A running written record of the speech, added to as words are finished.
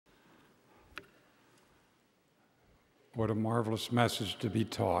What a marvelous message to be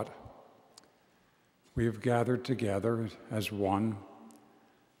taught. We have gathered together as one.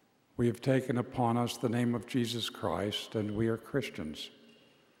 We have taken upon us the name of Jesus Christ, and we are Christians.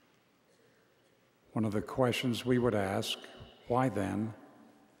 One of the questions we would ask, why then,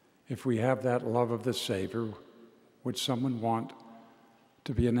 if we have that love of the Savior, would someone want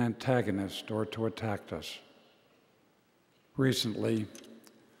to be an antagonist or to attack us? Recently,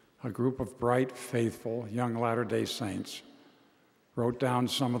 a group of bright, faithful, young Latter-day Saints wrote down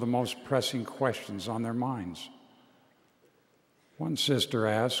some of the most pressing questions on their minds. One sister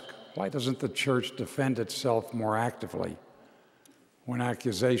asked, why doesn't the church defend itself more actively when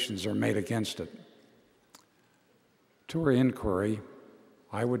accusations are made against it? To her inquiry,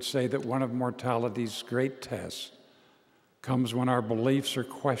 I would say that one of mortality's great tests comes when our beliefs are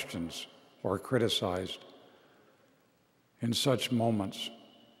questioned or criticized. In such moments,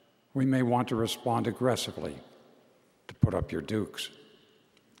 we may want to respond aggressively, to put up your dukes.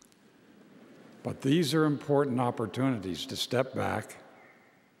 But these are important opportunities to step back,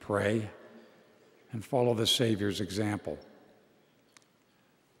 pray, and follow the Savior's example.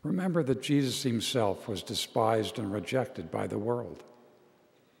 Remember that Jesus himself was despised and rejected by the world.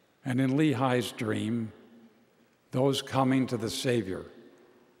 And in Lehi's dream, those coming to the Savior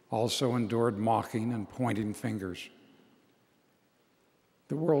also endured mocking and pointing fingers.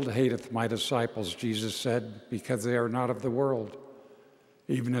 The world hateth my disciples, Jesus said, because they are not of the world,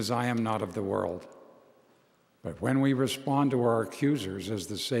 even as I am not of the world. But when we respond to our accusers as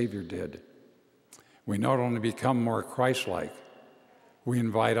the Savior did, we not only become more Christ-like, we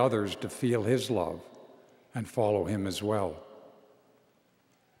invite others to feel his love and follow him as well.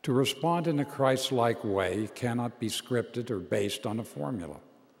 To respond in a Christ-like way cannot be scripted or based on a formula.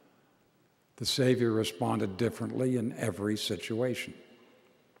 The Savior responded differently in every situation.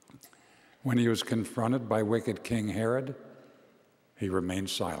 When he was confronted by wicked King Herod, he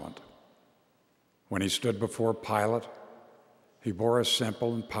remained silent. When he stood before Pilate, he bore a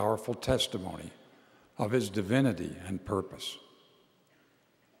simple and powerful testimony of his divinity and purpose.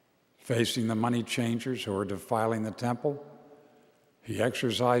 Facing the money changers who were defiling the temple, he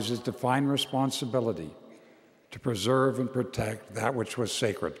exercised his divine responsibility to preserve and protect that which was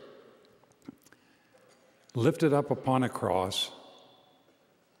sacred. Lifted up upon a cross,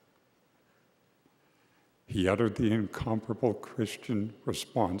 he uttered the incomparable Christian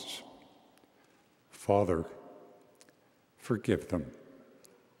response, Father, forgive them,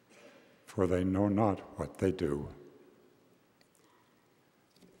 for they know not what they do.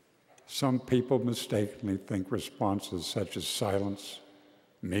 Some people mistakenly think responses such as silence,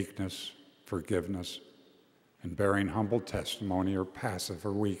 meekness, forgiveness, and bearing humble testimony are passive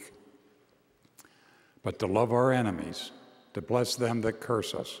or weak. But to love our enemies, to bless them that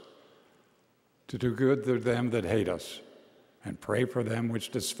curse us, to do good to them that hate us, and pray for them which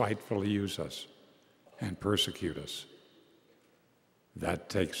despitefully use us and persecute us. That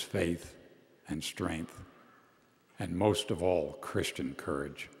takes faith and strength, and most of all, Christian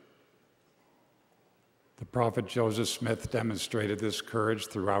courage. The prophet Joseph Smith demonstrated this courage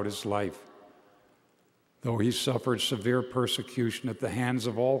throughout his life. Though he suffered severe persecution at the hands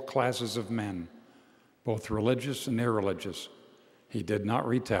of all classes of men, both religious and irreligious, he did not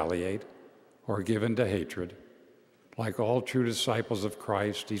retaliate or give in to hatred. Like all true disciples of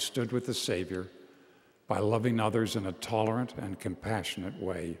Christ, he stood with the Savior by loving others in a tolerant and compassionate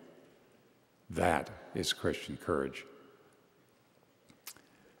way. That is Christian courage.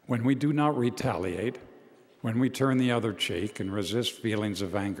 When we do not retaliate, when we turn the other cheek and resist feelings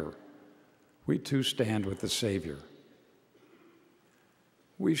of anger, we too stand with the Savior.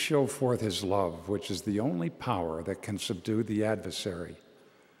 We show forth his love, which is the only power that can subdue the adversary,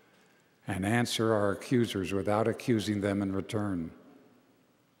 and answer our accusers without accusing them in return.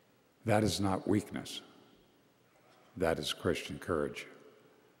 That is not weakness. That is Christian courage.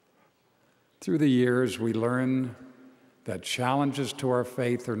 Through the years, we learn that challenges to our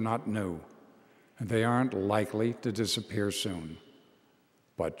faith are not new, and they aren't likely to disappear soon.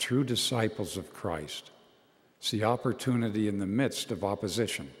 But true disciples of Christ see opportunity in the midst of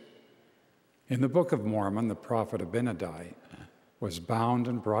opposition. In the Book of Mormon, the prophet Abinadi was bound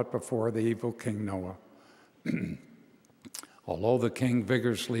and brought before the evil King Noah. Although the king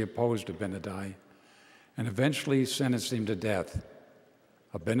vigorously opposed Abinadi and eventually sentenced him to death,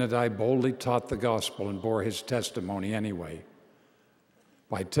 Abinadi boldly taught the gospel and bore his testimony anyway.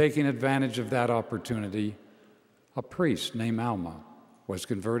 By taking advantage of that opportunity, a priest named Alma was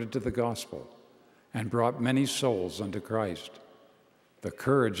converted to the gospel and brought many souls unto Christ. The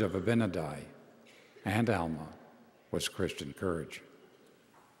courage of Abinadi and Alma was Christian courage.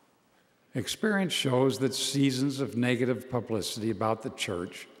 Experience shows that seasons of negative publicity about the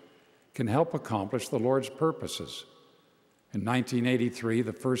church can help accomplish the Lord's purposes. In 1983,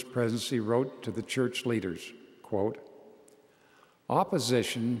 the First Presidency wrote to the church leaders, quote,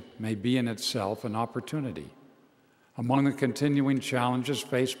 "Opposition may be in itself an opportunity. Among the continuing challenges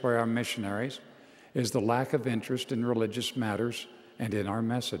faced by our missionaries is the lack of interest in religious matters and in our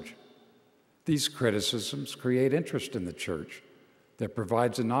message. These criticisms create interest in the church that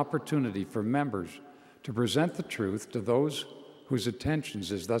provides an opportunity for members to present the truth to those whose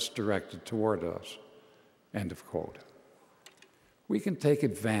attentions is thus directed toward us." End of quote. We can take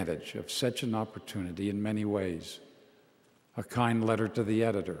advantage of such an opportunity in many ways. A kind letter to the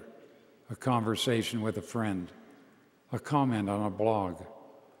editor, a conversation with a friend, a comment on a blog,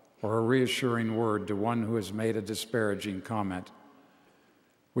 or a reassuring word to one who has made a disparaging comment.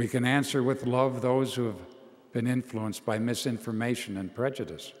 We can answer with love those who have been influenced by misinformation and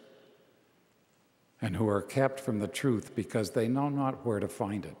prejudice, and who are kept from the truth because they know not where to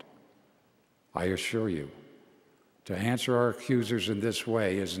find it. I assure you, to answer our accusers in this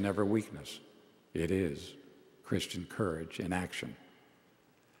way is never weakness. It is Christian courage in action.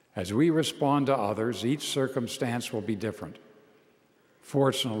 As we respond to others, each circumstance will be different.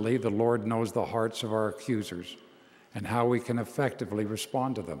 Fortunately, the Lord knows the hearts of our accusers and how we can effectively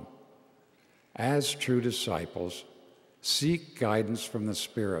respond to them. As true disciples, seek guidance from the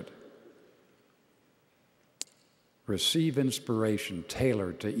Spirit. Receive inspiration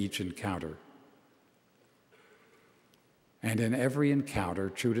tailored to each encounter. And in every encounter,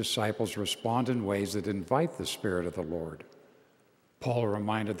 true disciples respond in ways that invite the Spirit of the Lord. Paul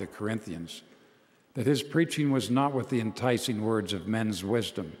reminded the Corinthians that his preaching was not with the enticing words of men's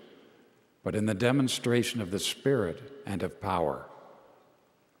wisdom, but in the demonstration of the Spirit and of power.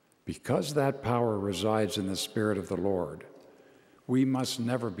 Because that power resides in the Spirit of the Lord, we must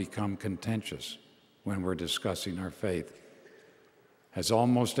never become contentious when we're discussing our faith. As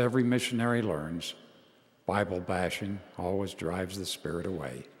almost every missionary learns, Bible bashing always drives the Spirit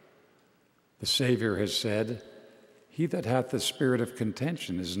away. The Savior has said, "He that hath the spirit of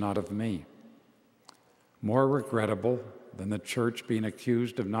contention is not of me." More regrettable than the church being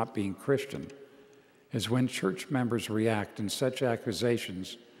accused of not being Christian is when church members react in such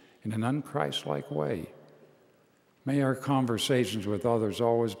accusations in an unchristlike way. May our conversations with others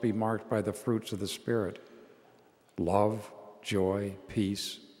always be marked by the fruits of the Spirit: love, joy,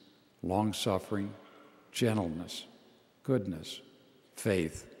 peace, long-suffering, gentleness, goodness,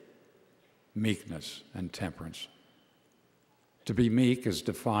 faith, meekness, and temperance. To be meek, as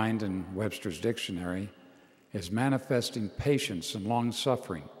defined in Webster's dictionary, is manifesting patience and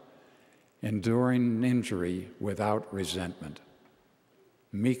long-suffering, enduring injury without resentment.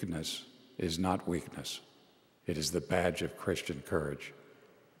 Meekness is not weakness. It is the badge of Christian courage.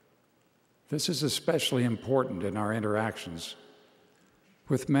 This is especially important in our interactions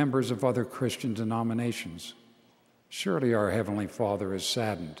with members of other Christian denominations. Surely our Heavenly Father is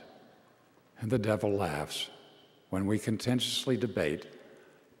saddened, and the devil laughs when we contentiously debate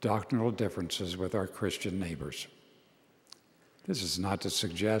doctrinal differences with our Christian neighbors. This is not to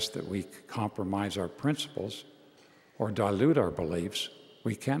suggest that we compromise our principles or dilute our beliefs.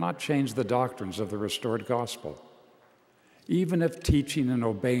 We cannot change the doctrines of the restored gospel, even if teaching and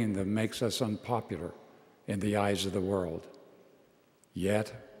obeying them makes us unpopular in the eyes of the world.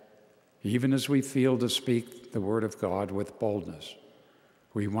 Yet, even as we feel to speak the word of God with boldness,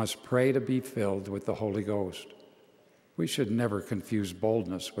 we must pray to be filled with the Holy Ghost. We should never confuse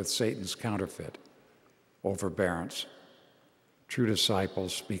boldness with Satan's counterfeit, overbearance. True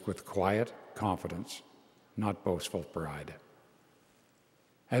disciples speak with quiet confidence, not boastful pride.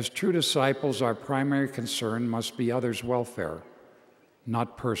 As true disciples, our primary concern must be others' welfare,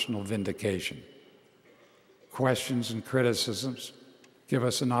 not personal vindication. Questions and criticisms give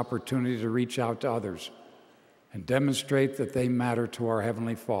us an opportunity to reach out to others and demonstrate that they matter to our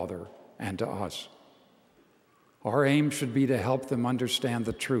Heavenly Father and to us. Our aim should be to help them understand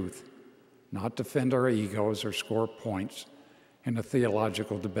the truth, not defend our egos or score points in a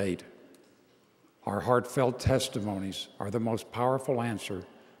theological debate. Our heartfelt testimonies are the most powerful answer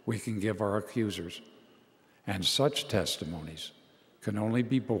we can give our accusers, and such testimonies can only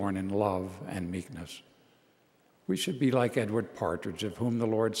be born in love and meekness. We should be like Edward Partridge, of whom the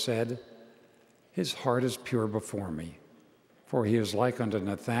Lord said, "His heart is pure before me, for he is like unto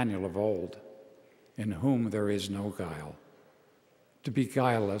Nathanael of old, in whom there is no guile." To be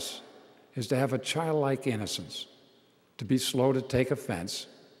guileless is to have a childlike innocence, to be slow to take offense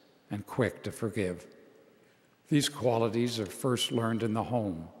and quick to forgive. These qualities are first learned in the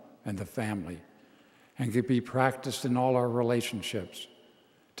home and the family and can be practiced in all our relationships.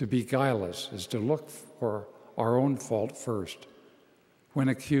 To be guileless is to look for our own fault first. When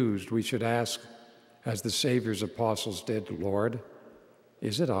accused, we should ask, as the Savior's apostles did, Lord,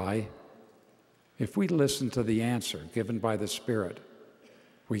 is it I? If we listen to the answer given by the Spirit,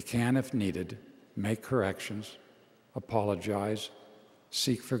 we can, if needed, make corrections, apologize,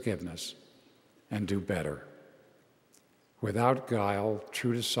 seek forgiveness, and do better. Without guile,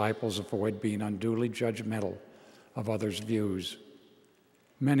 true disciples avoid being unduly judgmental of others' views.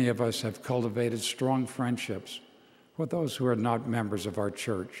 Many of us have cultivated strong friendships with those who are not members of our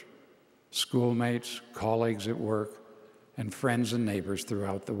church, schoolmates, colleagues at work, and friends and neighbors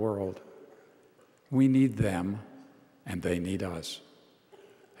throughout the world. We need them, and they need us.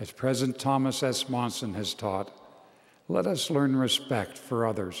 As President Thomas S. Monson has taught, let us learn respect for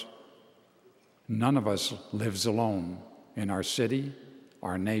others. None of us lives alone in our city,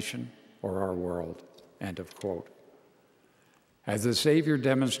 our nation, or our world. End of quote. As the Savior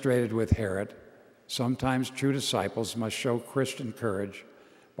demonstrated with Herod, sometimes true disciples must show Christian courage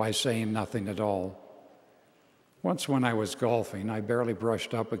by saying nothing at all. Once when I was golfing, I barely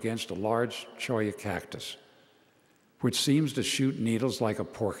brushed up against a large cholla cactus, which seems to shoot needles like a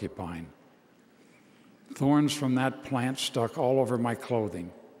porcupine. Thorns from that plant stuck all over my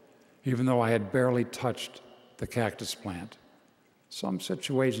clothing, even though I had barely touched the cactus plant. Some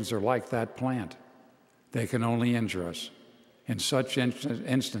situations are like that plant. They can only injure us. In such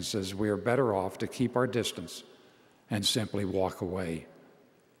instances, we are better off to keep our distance and simply walk away.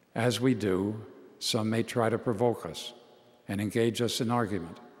 As we do, some may try to provoke us and engage us in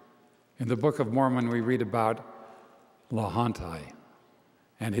argument. In the Book of Mormon, we read about Lahontai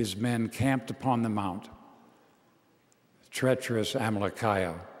and his men camped upon the mount. Treacherous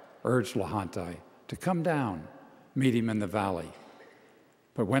Amalickiah urged Lahontai to come down, meet him in the valley.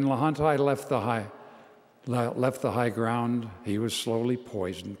 But when Lahontai left the high ground, he was slowly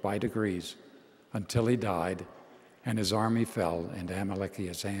poisoned by degrees until he died and his army fell into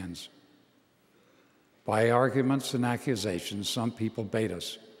Amalickiah's hands. By arguments and accusations, some people bait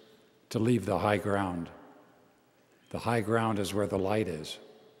us to leave the high ground. The high ground is where the light is.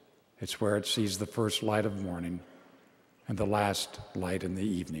 It's where it sees the first light of morning and the last light in the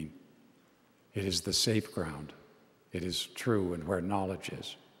evening. It is the safe ground. It is true and where knowledge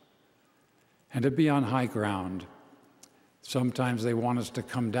is. And to be on high ground, sometimes they want us to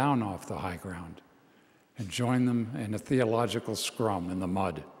come down off the high ground and join them in a theological scrum in the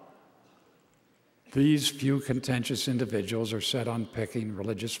mud. These few contentious individuals are set on picking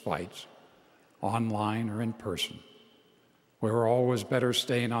religious fights, online or in person. We're always better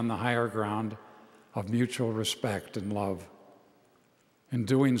staying on the higher ground of mutual respect and love. In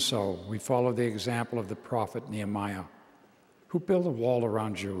doing so, we follow the example of the prophet Nehemiah, who built a wall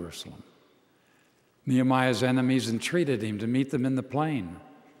around Jerusalem. Nehemiah's enemies entreated him to meet them in the plain,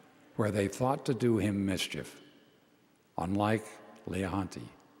 where they thought to do him mischief. Unlike Leahonti,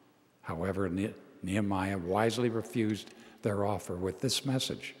 however, Nehemiah wisely refused their offer with this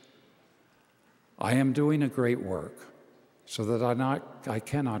message: I am doing a great work, so that I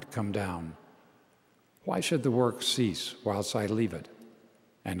cannot come down. Why should the work cease whilst I leave it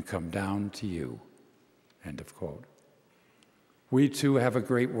and come down to you? End of quote. We too have a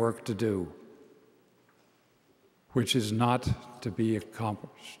great work to do, which is not to be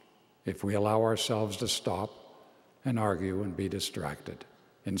accomplished if we allow ourselves to stop and argue and be distracted.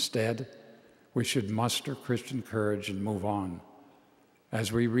 Instead, we should muster Christian courage and move on.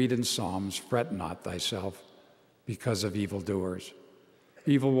 As we read in Psalms, fret not thyself because of evildoers.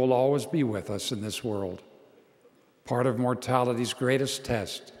 Evil will always be with us in this world. Part of mortality's greatest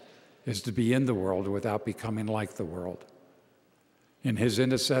test is to be in the world without becoming like the world. In his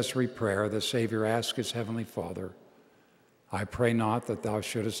intercessory prayer, the Savior asked his heavenly Father, I pray not that thou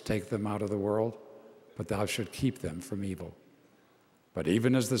shouldest take them out of the world, but thou should keep them from evil. But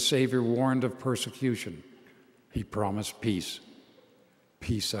even as the Savior warned of persecution, he promised peace.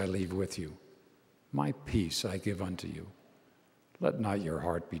 Peace I leave with you. My peace I give unto you. Let not your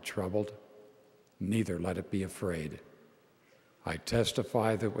heart be troubled, neither let it be afraid. I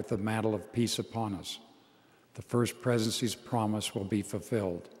testify that with the mantle of peace upon us, the first presidency's promise will be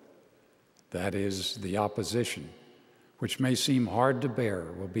fulfilled. That is, the opposition, which may seem hard to bear,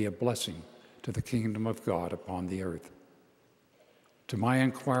 will be a blessing to the kingdom of God upon the earth. To my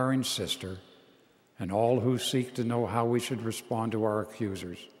inquiring sister and all who seek to know how we should respond to our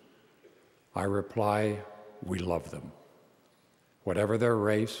accusers, I reply, we love them. Whatever their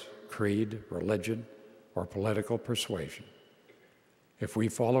race, creed, religion, or political persuasion, if we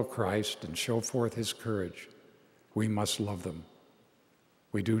follow Christ and show forth his courage, we must love them.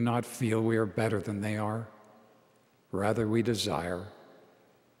 We do not feel we are better than they are. Rather, we desire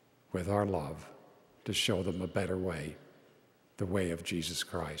with our love to show them a better way, the way of Jesus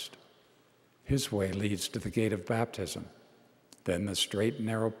Christ. His way leads to the gate of baptism, then the straight and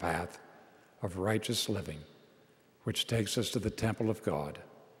narrow path of righteous living, which takes us to the temple of God.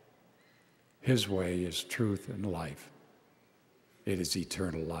 His way is truth and life. It is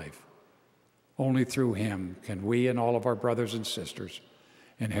eternal life. Only through him can we and all of our brothers and sisters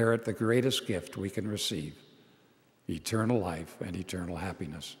inherit the greatest gift we can receive, eternal life and eternal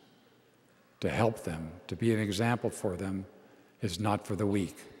happiness. To help them, to be an example for them, is not for the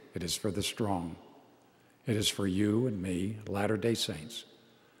weak, it is for the strong. It is for you and me, Latter-day Saints,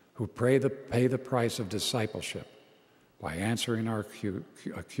 who pay the price of discipleship by answering our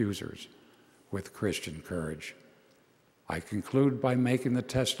accusers with Christian courage. I conclude by making the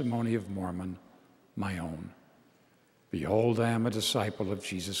testimony of Mormon my own. Behold, I am a disciple of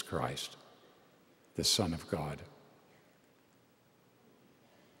Jesus Christ, the Son of God.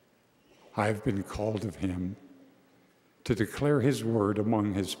 I have been called of him to declare his word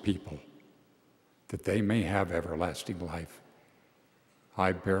among his people, that they may have everlasting life.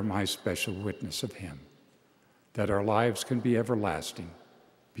 I bear my special witness of him, that our lives can be everlasting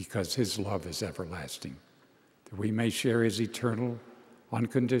because his love is everlasting, that we may share his eternal,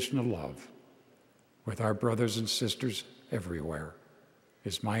 unconditional love with our brothers and sisters everywhere,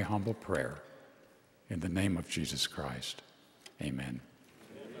 is my humble prayer. In the name of Jesus Christ, amen.